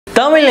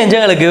தமிழ்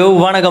நெஞ்சங்களுக்கு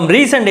வணக்கம்.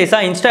 ரீசெண்ட்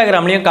டேஸாக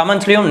இன்ஸ்டாகிராம்லையும்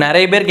கமெண்ட்ஸ்லையும்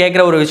நிறைய பேர்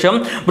கேட்குற ஒரு விஷயம்,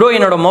 ப்ரோ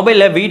என்னோட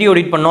மொபைலில் வீடியோ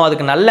எடிட் பண்ணோம்,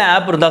 அதுக்கு நல்ல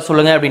ஆப் இருந்தால்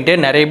சொல்லுங்கள் அப்படின்ட்டு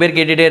நிறைய பேர்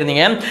கேட்டுகிட்டே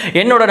இருந்தீங்க.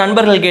 என்னோட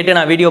நண்பர்கள் கேட்டு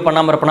நான் வீடியோ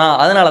பண்ணாமல் இருப்பேனா,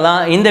 அதனால தான்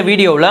இந்த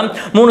வீடியோவில்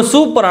 3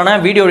 சூப்பரான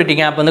வீடியோ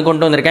எடிட்டிங் ஆப் வந்து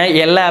கொண்டு வந்திருக்கேன்.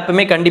 எல்லா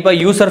ஆப்புமே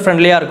கண்டிப்பாக யூசர்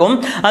ஃப்ரெண்ட்லியாக இருக்கும்,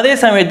 அதே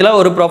சமயத்தில்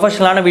ஒரு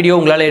ப்ரொஃபஷனலான வீடியோ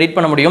உங்களால் எடிட்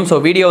பண்ண முடியும். ஸோ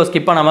வீடியோவை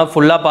ஸ்கிப் பண்ணாமல்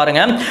ஃபுல்லாக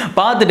பாருங்கள்.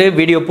 பார்த்துட்டு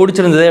வீடியோ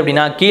பிடிச்சிருந்தது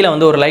அப்படின்னா கீழே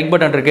வந்து ஒரு லைக்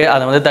பட்டன் இருக்குது,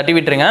 அதை வந்து தட்டி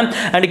விட்டுருங்க.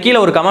 அண்ட் கீழே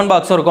ஒரு கமெண்ட்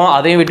பாக்ஸும் இருக்கும்,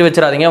 அதையும் விட்டு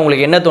வச்சிடாதீங்க.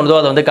 உங்களுக்கு என்ன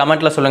தோணுதோ அதை வந்து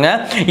கமெண்ட்ல சொல்லுங்க.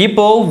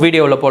 இப்போ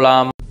வீடியோல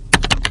போலாம்.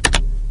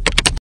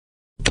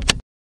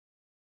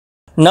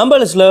 நம்ம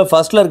லிஸ்ட்ல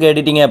ஃபர்ஸ்ட்ல இருக்க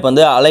எடிட்டிங் ஆப்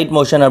வந்து அலைட்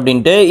மோஷன்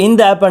அப்படின்ட்டு.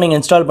 இந்த ஆப்பை நீங்கள்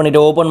இன்ஸ்டால் பண்ணிட்டு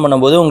ஓப்பன்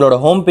பண்ணும்போது உங்களோட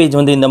ஹோம் பேஜ்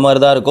வந்து இந்த மாதிரி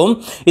தான் இருக்கும்.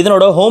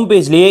 இதனோட ஹோம்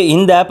பேஜ்லேயே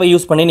இந்த ஆப்பை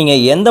யூஸ் பண்ணி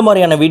நீங்கள் எந்த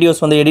மாதிரியான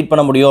வீடியோஸ் வந்து எடிட்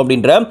பண்ண முடியும்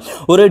அப்படின்ற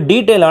ஒரு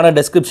டீட்டெயிலான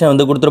டெஸ்கிரிப்ஷன்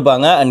வந்து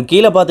கொடுத்துருப்பாங்க. அண்ட்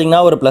கீழே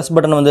பார்த்தீங்கன்னா ஒரு ப்ளஸ்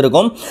பட்டன் வந்து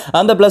இருக்கும்.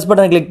 அந்த ப்ளஸ்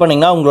பட்டனை கிளிக்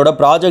பண்ணிங்கன்னா உங்களோட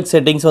ப்ராஜெக்ட்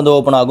செட்டிங்ஸ் வந்து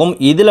ஓப்பன் ஆகும்.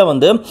 இதில்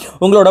வந்து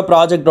உங்களோட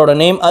ப்ராஜெக்டோட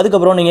நேம்,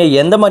 அதுக்கப்புறம் நீங்கள்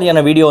எந்த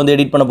மாதிரியான வீடியோ வந்து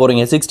எடிட் பண்ண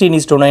போகிறீங்க,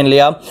 16:9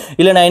 இல்லையா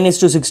இல்லை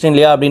 9:16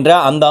 இல்லையா அப்படின்ற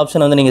அந்த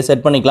ஆப்ஷன் வந்து நீங்கள்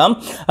செட் பண்ணிக்கலாம்.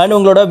 அண்ட்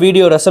உங்களோட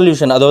வீடியோ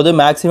ரெசல்யூஷன், அதாவது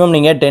மேக்ஸிமம்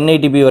நீங்கள்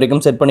 1080p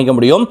வரைக்கும் செட் பண்ணிக்க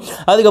முடியும்.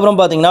 அதுக்கப்புறம்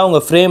பார்த்தீங்கன்னா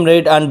உங்கள் ஃப்ரேம்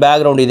ரேட் அண்ட்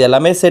பேக்ரவுண்ட் இது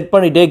எல்லாமே செட்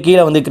பண்ணிட்டு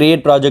கீழே வந்து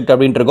கிரியேட் ப்ராஜெக்ட்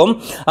அப்படின்ட்டு இருக்கும்.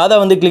 அதை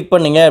வந்து கிளிக்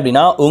பண்ணீங்க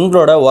அப்படின்னா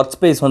உங்களோட ஒர்க்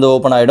ஸ்பேஸ் வந்து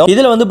ஓப்பன் ஆகிடும்.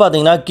 இதில் வந்து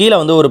பார்த்தீங்கன்னா கீழே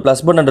வந்து ஒரு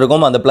ப்ளஸ் பட்டன்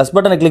இருக்கும். அந்த ப்ளஸ்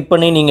பட்டனை கிளிக்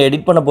பண்ணி நீங்கள்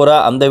எடிட் பண்ண போகிற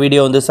அந்த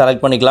வீடியோ வந்து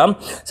செலக்ட் பண்ணிக்கலாம்.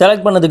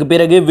 செலக்ட் பண்ணதுக்கு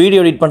பிறகு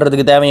வீடியோ எடிட்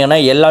பண்ணுறதுக்கு தேவையான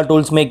எல்லா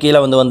டூல்ஸுமே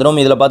கீழே வந்து வந்துடும்.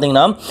 இதில்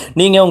பார்த்தீங்கன்னா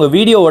நீங்கள் உங்கள்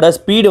வீடியோவோட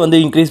ஸ்பீடு வந்து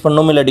இன்க்ரீஸ்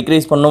பண்ணணும் இல்லை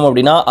டிக்ரீஸ் பண்ணணும்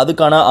அப்படின்னா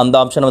அதுக்கான அந்த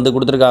ஆப்ஷன் வந்து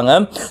கொடுத்துருக்காங்க.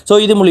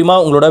 ஸோ இது மூலிமா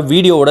உங்களோட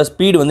வீடியோவோட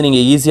ஸ்பீடு வந்து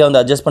நீங்கள் ஈஸியாக வந்து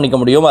அட்ஜஸ்ட் பண்ணிக்க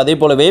முடியும். அதே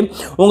போலவே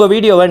உங்கள்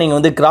வீடியோவை நீங்கள்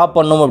வந்து கிராப்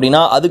பண்ணணும் அப்படின்னா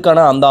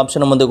அதுக்கான அந்த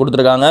ஆப்ஷனும் வந்து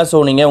கொடுத்துருக்காங்க. ஸோ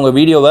நீங்கள் உங்கள்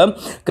வீடியோவை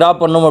கிராப்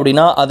பண்ணணும்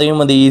அப்படின்னா அதையும்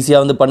வந்து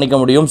ஈஸியாக வந்து பண்ணிக்க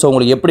முடியும். ஸோ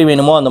உங்களுக்கு எப்படி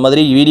வேணுமோ அந்த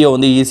மாதிரி வீடியோ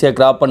வந்து ஈஸியாக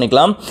கிராப்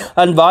பண்ணிக்கலாம்.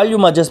 அண்ட்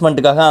வால்யூம்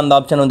அட்ஜஸ்ட்மெண்ட்டுக்காக அந்த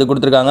ஆப்ஷன் வந்து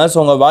கொடுத்துருக்காங்க. ஸோ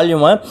உங்கள்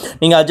வால்யூமை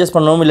நீங்கள் அட்ஜஸ்ட்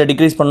பண்ணணும் இல்லை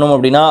டிக்ரீஸ் பண்ணணும்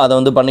அப்படின்னா அதை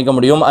வந்து பண்ணிக்க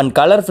முடியும். அண்ட்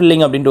கலர்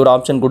ஃபில்லிங் அப்படின்ட்டு ஒரு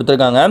ஆப்ஷன்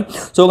கொடுத்துருக்காங்க.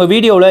 ஸோ உங்கள்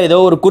வீடியோவில் ஏதோ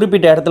ஒரு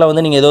குறிப்பிட்ட இடத்துல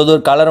வந்து நீங்கள் ஏதோ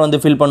ஒரு கலர் வந்து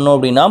ஃபில் பண்ணணும்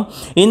அப்படின்னா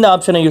இந்த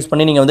ஆப்ஷனை யூஸ்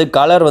பண்ணி நீங்கள் வந்து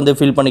கலர் வந்து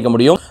ஃபில் பண்ணிக்க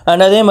முடியும்.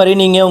 அண்ட் அதே மாதிரி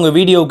நீங்கள் உங்கள்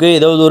வீடியோவுக்கு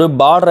ஏதோ ஒரு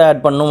பார்டர்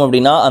ஆட் பண்ணணும்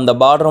அப்படின்னா அந்த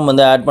பார்டரும்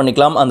வந்து ஆட்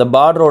பண்ணிக்கலாம். அந்த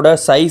பார்டரோட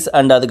சைஸ்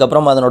அண்ட்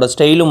அதுக்கப்புறம் அதனோட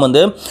ஸ்டைலும்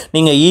வந்து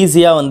நீங்கள்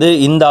ஈஸியாக வந்து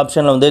இந்த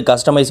ஆப்ஷனில் வந்து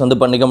கஸ்டமைஸ் வந்து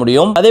பண்ணிக்க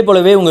முடியும். அதே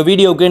போலவே உங்கள்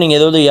வீடியோவுக்கு நீங்கள்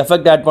ஏதாவது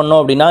எஃபெக்ட் ஆட் பண்ணணும்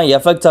அப்படின்னா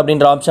எஃபெக்ட்ஸ்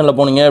அப்படின்ற ஆப்ஷனில்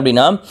போனீங்க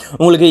அப்படின்னா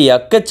உங்களுக்கு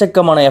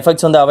எக்கச்சக்கமான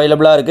எஃபெக்ட்ஸ் வந்து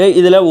அவைலபிளாக இருக்குது.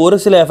 இதில் ஒரு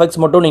சில எஃபெக்ட்ஸ்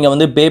மட்டும் நீங்கள்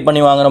வந்து பே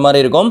பண்ணி வாங்குற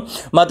மாதிரி இருக்கும்,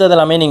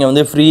 மற்றதெல்லாமே நீங்கள்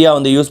வந்து ஃப்ரீயாக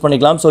வந்து யூஸ்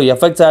பண்ணிக்கலாம். ஸோ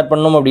எஃபெக்ட்ஸ் ஆட்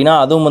பண்ணணும் அப்படின்னா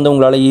அதுவும் வந்து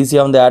உங்களால்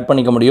ஈஸியாக வந்து ஆட்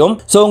பண்ணிக்க முடியும்.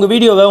 ஸோ உங்கள்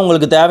வீடியோவை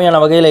உங்களுக்கு தேவையான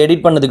வகையில்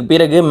எடிட் பண்ணதுக்கு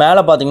பிறகு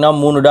மேலே பார்த்தீங்கன்னா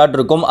 3 டாட்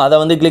இருக்கும். அதை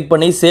வந்து கிளிக்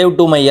பண்ணி சேவ்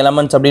டு மை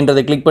எலமெண்ட்ஸ் அப்படின்றத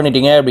கிளிக்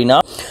பண்ணிட்டீங்க அப்படின்னா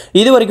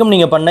இது வரைக்கும்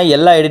நீங்கள் பண்ண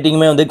எல்லா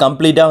எடிட்டிங்குமே வந்து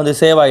கம்ப்ளீட்டாக வந்து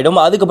சேவ் ஆகிடும்.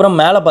 அதுக்கப்புறம்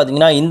மேலே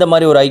பார்த்தீங்கன்னா இந்த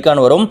மாதிரி ஒரு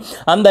ஐக்கான் வரும்.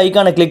 அந்த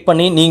ஐக்கானை கிளிக்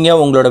பண்ணி நீங்கள்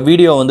உங்களோட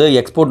வீடியோ வந்து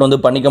எக்ஸ்போர்ட் வந்து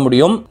பண்ணிக்க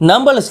முடியும்.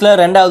 நம்ம லிஸ்ட்டில்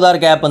 2வது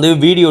இருக்க ஆப் வந்து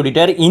வீடியோ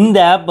எடிட்டர். இந்த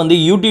ஆப் வந்து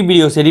யூடியூப்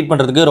வீடியோஸ் எடிட்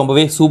பண்ணுறதுக்கு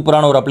ரொம்பவே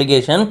சூப்பரான ஒரு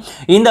அப்ளிகேஷன்.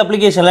 இந்த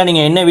அப்ளிகேஷனில்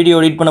நீங்கள் என்ன வீடியோ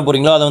எடிட் பண்ண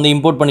போகிறீங்களோ அதை வந்து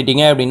இம்போர்ட்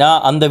பண்ணிட்டீங்க அப்படின்னா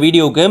அந்த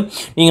வீடியோவுக்கு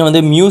நீங்கள்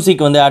வந்து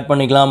மியூசிக் வந்து ஆட்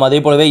பண்ணிக்கலாம்.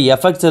 அதே போலவே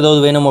எஃபெக்ட்ஸ்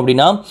ஏதாவது வேணும்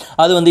அப்படின்னா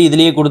அது வந்து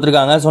இதுலேயே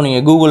கொடுத்துருக்காங்க. ஸோ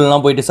நீங்கள்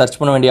கூகுள்லாம் போயிட்டு சர்ச்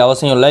பண்ண வேண்டிய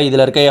அவசியம் இல்லை,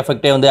 இதில் இருக்க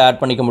எஃபெக்டே வந்து ஆட்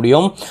பண்ணிக்க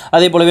முடியும்.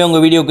 அதே போலவே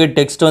உங்கள் வீடியோக்கு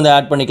டெக்ஸ்ட் வந்து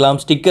ஆட் பண்ணிக்கலாம்.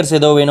 ஸ்டிக்கர்ஸ்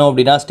ஏதோ வேணும்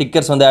அப்படின்னா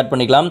ஸ்டிக்கர்ஸ் வந்து ஆட்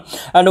பண்ணிக்கலாம்.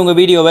 அண்ட் உங்கள்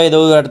வீடியோவை ஏதோ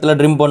ஒரு இடத்துல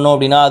ட்ரிம் பண்ணணும்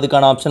அப்படின்னா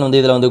அதுக்கான ஆப்ஷன் வந்து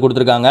இதில் வந்து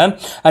கொடுத்துருக்காங்க.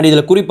 அண்ட்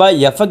இதில்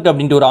குறிப்பாக எஃபெக்ட்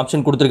அப்படின்ட்டு ஒரு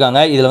ஆப்ஷன்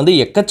கொடுத்துருக்காங்க. இதில் வந்து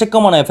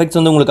எக்கச்சக்கமான எஃபெக்ட்ஸ்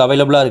வந்து உங்களுக்கு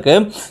அவைலபிளாக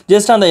இருக்குது.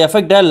 ஜஸ்ட் அந்த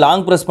எஃபெக்டை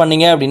லாங் ப்ரெஸ்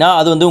பண்ணீங்க அப்படின்னா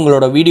அது வந்து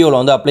உங்களோட வீடியோவில்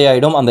வந்து அப்ளை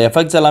ஆகிடும். அந்த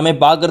எஃபெக்ட்ஸ் எல்லாமே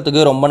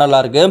பார்க்கறதுக்கு ரொம்ப நல்லா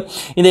இருக்கு.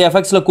 இந்த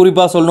எஃபெக்ட்ஸில்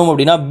குறிப்பாக சொல்லணும்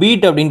அப்படின்னா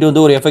பீட் அப்படின்ட்டு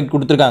வந்து ஒரு எஃபெக்ட்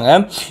கொடுத்துருக்காங்க.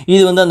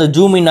 இது வந்து அந்த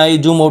ஜூம் இன் ஆகி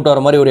ஜூம் அவுட்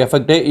ஆகிற மாதிரி ஒரு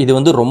எஃபெக்ட். இது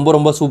வந்து ரொம்ப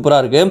ரொம்ப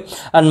சூப்பராக இருக்குது.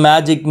 அண்ட்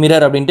மேஜிக்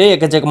மிரர் அப்படின்ட்டு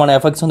எக்கச்சக்கமான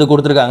எஃபெக்ட்ஸ் வந்து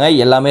கொடுத்துருக்காங்க.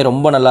 எல்லாமே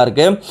ரொம்ப நல்லா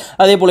இருக்கு.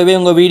 அதே போலவே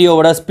உங்கள்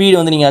வீடியோவோட ஸ்பீடு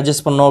வந்து நீங்கள்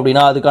அட்ஜஸ்ட் பண்ணணும்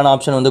அப்படின்னா அதுக்கான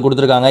ஆப்ஷன் வந்து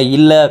கொடுத்துருக்காங்க.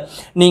 இல்லை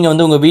நீங்கள்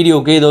வந்து உங்கள்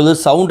வீடியோவுக்கு ஏதாவது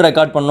சவுண்ட்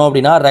ரெக்கார்ட் பண்ணணும்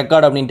அப்படின்னா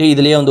ரெக்கார்ட் அப்படின்ட்டு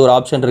இதுலேயே வந்து ஒரு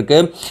ஆப்ஷன் இருக்கு.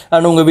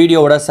 அண்ட் உங்கள்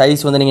வீடியோவோட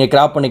சைஸ் வந்து நீங்கள்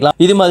கிராப் பண்ணிக்கலாம்.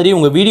 இது மாதிரி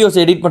உங்கள் வீடியோஸ்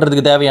எடிட்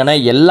பண்ணுறதுக்கு தேவையான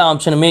எல்லா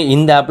ஆப்ஷனுமே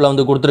இந்த ஆப்பில்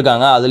வந்து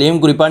கொடுத்துருக்காங்க.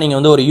 அதுலேயும் குறிப்பாக நீங்கள்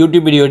வந்து ஒரு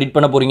யூடியூப் வீடியோ எடிட்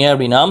பண்ண போகிறீங்க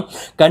அப்படின்னா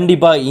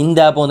கண்டிப்பாக இந்த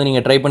ஆப்பை வந்து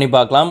நீங்கள் ட்ரை பண்ணி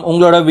பார்க்கலாம்.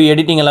 உங்களோட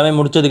எடிட்டிங் எல்லாமே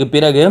முடிச்சதுக்கு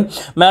பிறகு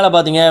மேலே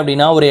பார்த்தீங்க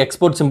அப்படின்னா ஒரு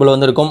எக்ஸ்போர்ட் சிம்பிள்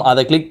வந்து இருக்கும்.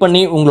 அதை கிளிக்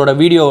பண்ணி உங்களோட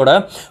வீடியோவோட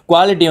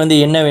குவாலிட்டி வந்து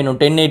என்ன வேணும்,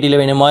 1080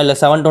 வேணுமா இல்லை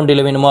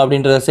 720 வேணுமா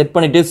அப்படின்றத செட்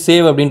பண்ணிட்டு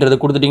சேவ் அப்படின்றத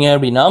கொடுத்துட்டீங்க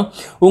அப்படின்னா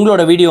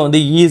உங்களோட வீடியோ வந்து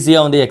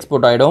ஈஸியாக வந்து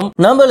எக்ஸ்போர்ட் ஆகிடும்.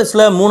 நம்ம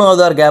லிஸ்ட்டில்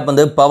 3வது இருக்க ஆப்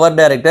வந்து பவர்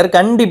டைரக்டர்.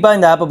 கண்டிப்பாக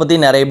இந்த ஆப்பை பற்றி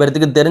நிறைய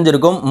பேருக்கு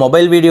தெரிஞ்சிருக்கும்.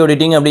 மொபைல் வீடியோ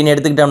எடிட்டிங் அப்படின்னு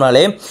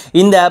எடுத்துக்கிட்டோம்னாலே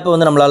இந்த ஆப்பை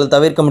வந்து நம்மளால்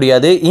தவிர்க்க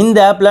முடியாது. இந்த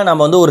ஆப்பில்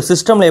நம்ம வந்து ஒரு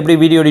சிஸ்டமில் எப்படி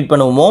வீடியோ எடிட்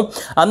பண்ணுவோமோ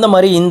அந்த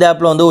மாதிரி இந்த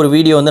ஆப்பில் வந்து ஒரு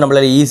வீடியோ வந்து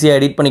நம்மளால் ஈஸியாக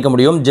எடிட் பண்ணிக்க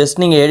முடியும்.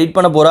 ஜஸ்ட் நீங்கள் எடிட்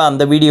பண்ண போகிற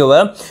அந்த வீடியோவை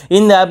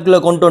இந்த ஆப்குள்ளே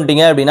கொண்டு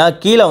வந்துட்டீங்க அப்படின்னா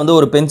கீழே வந்து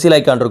ஒரு பென்சில்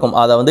ஐக்கான் இருக்கும்.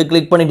 அதை வந்து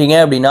கிளிக் பண்ணிட்டீங்க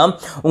அப்படின்னா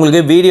உங்களுக்கு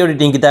வீடியோ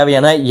எடிட்டிங்க்கு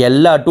தேவையான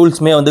எல்லா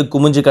டூல்ஸுமே வந்து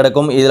குமிஞ்சு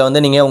கிடக்கும். இதில்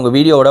வந்து நீங்கள் உங்கள்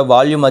வீடியோவோட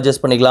வால்யூம்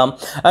அட்ஜஸ்ட் பண்ணிக்கலாம்.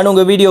 அண்ட்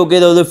உங்கள் வீடியோவுக்கு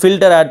ஏதாவது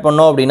ஃபில்டர் ஆட்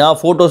பண்ணோம் அப்படின்னா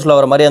ஃபோட்டோஸில்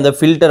வர மாதிரி அந்த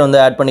ஃபில்டர் வந்து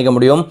ஆட் பண்ணிக்க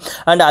முடியும்.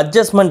 அண்ட்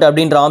அட்ஜஸ்ட்மெண்ட்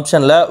அப்படின்ற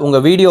ஆப்ஷனில்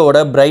உங்கள் வீடியோவோட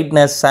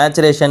பிரைட்னஸ்,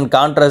 சேச்சுரேஷன்,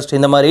 கான்ட்ராஸ்ட்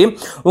இந்த மாதிரி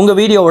உங்கள்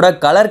வீடியோவோட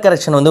கலர்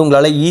கரெக்ஷன் வந்து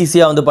உங்களால்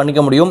ஈஸியாக வந்து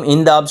பண்ணிக்க முடியும்.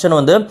 இந்த ஆப்ஷன்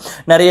வந்து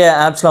நிறைய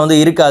ஆப்ஸில் வந்து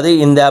இருக்காது,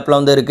 இந்த ஆப்பில்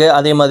வந்து இருக்குது.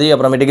 அதே மாதிரி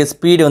அப்புறமேட்டுக்கு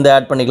ஸ்பீடு வந்து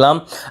ஆட் பண்ணிக்கலாம்.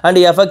 அண்ட்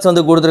எஃபெக்ட்ஸ்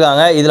வந்து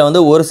கொடுத்துருக்காங்க. இதில்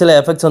வந்து ஒரு சில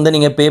எஃபெக்ட்ஸ் வந்து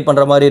நீங்கள் பே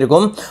பண்ணுற மாதிரி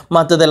இருக்கும்,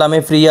 மற்றது எல்லாமே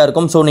ஃப்ரீயாக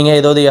இருக்கும். ஸோ நீங்கள்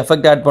ஏதாவது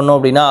எஃபெக்ட் ஆட் பண்ணோம்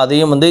அப்படின்னா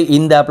அதையும் வந்து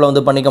இந்த ஆப்பில்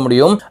வந்து பண்ணிக்க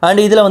முடியும்.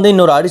 அண்ட் இதில் வந்து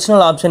இன்னொரு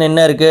அடிஷனல் ஆப்ஷன் என்ன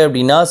இருக்குது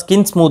அப்படின்னா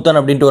ஸ்கின் ஸ்மூத்தன்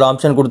அப்படின்ட்டு ஒரு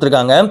ஆப்ஷன்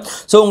கொடுத்துருக்காங்க.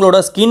 ஸோ உங்களோட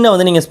ஸ்கின்னை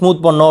வந்து நீங்கள்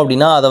ஸ்மூத் பண்ணோம்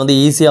அப்படின்னா அதை வந்து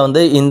ஈஸியாக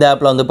வந்து இந்த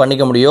ஆப்பில் வந்து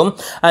பண்ணிக்க முடியும்.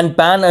 அண்ட்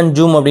பேன் அண்ட்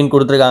ஜூம் அப்படின்னு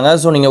கொடுத்துருக்காங்க.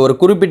 ஸோ நீங்கள் ஒரு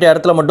குறிப்பிட்ட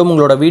இடத்துல மட்டும்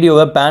உங்களோட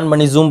வீடியோவை பேன்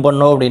பண்ணி ஜூம்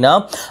பண்ணோம் அப்படின்னா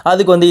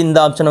அதுக்கு வந்து இந்த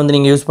ஆப்ஷன் வந்து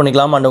நீங்கள் யூஸ்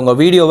பண்ணிக்கலாம். அண்ட் உங்கள்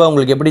வீடியோவை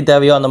உங்களுக்கு எப்படி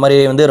தேவையோ அந்த மாதிரி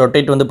வந்து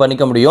ரொட்டேட் வந்து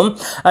பண்ணிக்க முடியும்.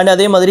 அண்ட்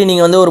அதே மாதிரி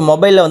நீங்கள் வந்து ஒரு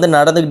மொபைலில் வந்து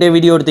நடந்துக்கிட்டே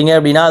வீடியோ எடுத்தீங்க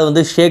அப்படின்னா அது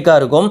வந்து ஷேக்காக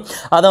இருக்கும்.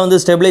 அதை வந்து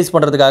ஸ்டெபிலைஸ்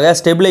பண்ணுறதுக்காக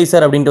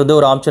ஸ்டெபிலைசர் அப்படின்ட்டு வந்து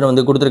ஒரு ஆப்ஷன்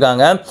வந்து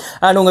கொடுத்துருக்காங்க.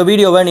 அண்ட் உங்கள்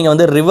வீடியோவை நீங்கள்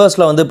வந்து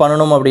ரிவர்ஸில் வந்து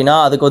பண்ணணும் அப்படின்னா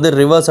அதுக்கு வந்து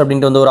ரிவர்ஸ்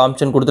அப்படின்ட்டு வந்து ஒரு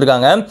ஆப்ஷன்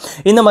கொடுத்துருக்காங்க.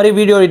 இந்த மாதிரி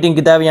வீடியோ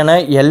எடிட்டிங்க்கு தேவையான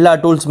எல்லா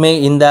டூல்ஸுமே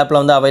இந்த ஆப்பில்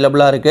வந்து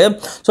அவைலபிளாக இருக்குது.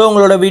 ஸோ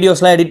உங்களோட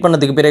வீடியோஸ்லாம் எடிட்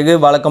பண்ணதுக்கு பிறகு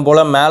வழக்கம்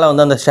போல் மேலே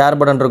வந்து அந்த ஷேர்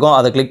பட்டன் இருக்கும்,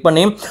 அதை கிளிக்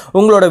பண்ணி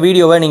உங்களோட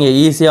வீடியோவை நீங்கள்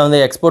ஈஸியாக வந்து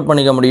எக்ஸ்போர்ட்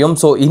பண்ணிக்க முடியும்.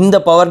 ஸோ இந்த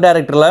பவர்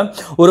டைரக்டரில்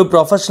ஒரு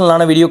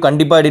ப்ரொஃபஷனலான வீடியோ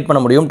கண்டிப்பாக எடிட்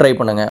பண்ண முடியும். ட்ரை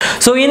பண்ணுங்கள்.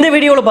 ஸோ இந்த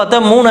வீடியோவில்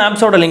பார்த்த 3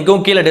 ஆப்ஸோட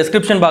லிங்க்கும் கீழே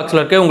டிஸ்கிரிப்ஷன் பாக்ஸில்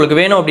இருக்குது. உங்களுக்கு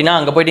வேணும் அப்படின்னா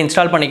அங்கே போய்ட்டு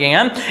இன்ஸ்டால்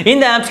பண்ணிக்கங்க.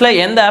 இந்த ஆப்ஸில்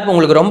எந்த ஆப்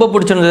உங்களுக்கு ரொம்ப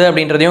பிடிச்சிருந்தது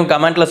அப்படின்றதையும்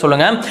கமெண்ட்டில்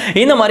சொல்லுங்கள்.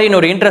 இந்த மாதிரி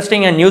இன்னொரு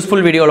இன்ட்ரெஸ்டிங் அண்ட்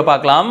யூஸ்ஃபுல் வீடியோவில்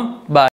பார்க்கலாம். பாய்.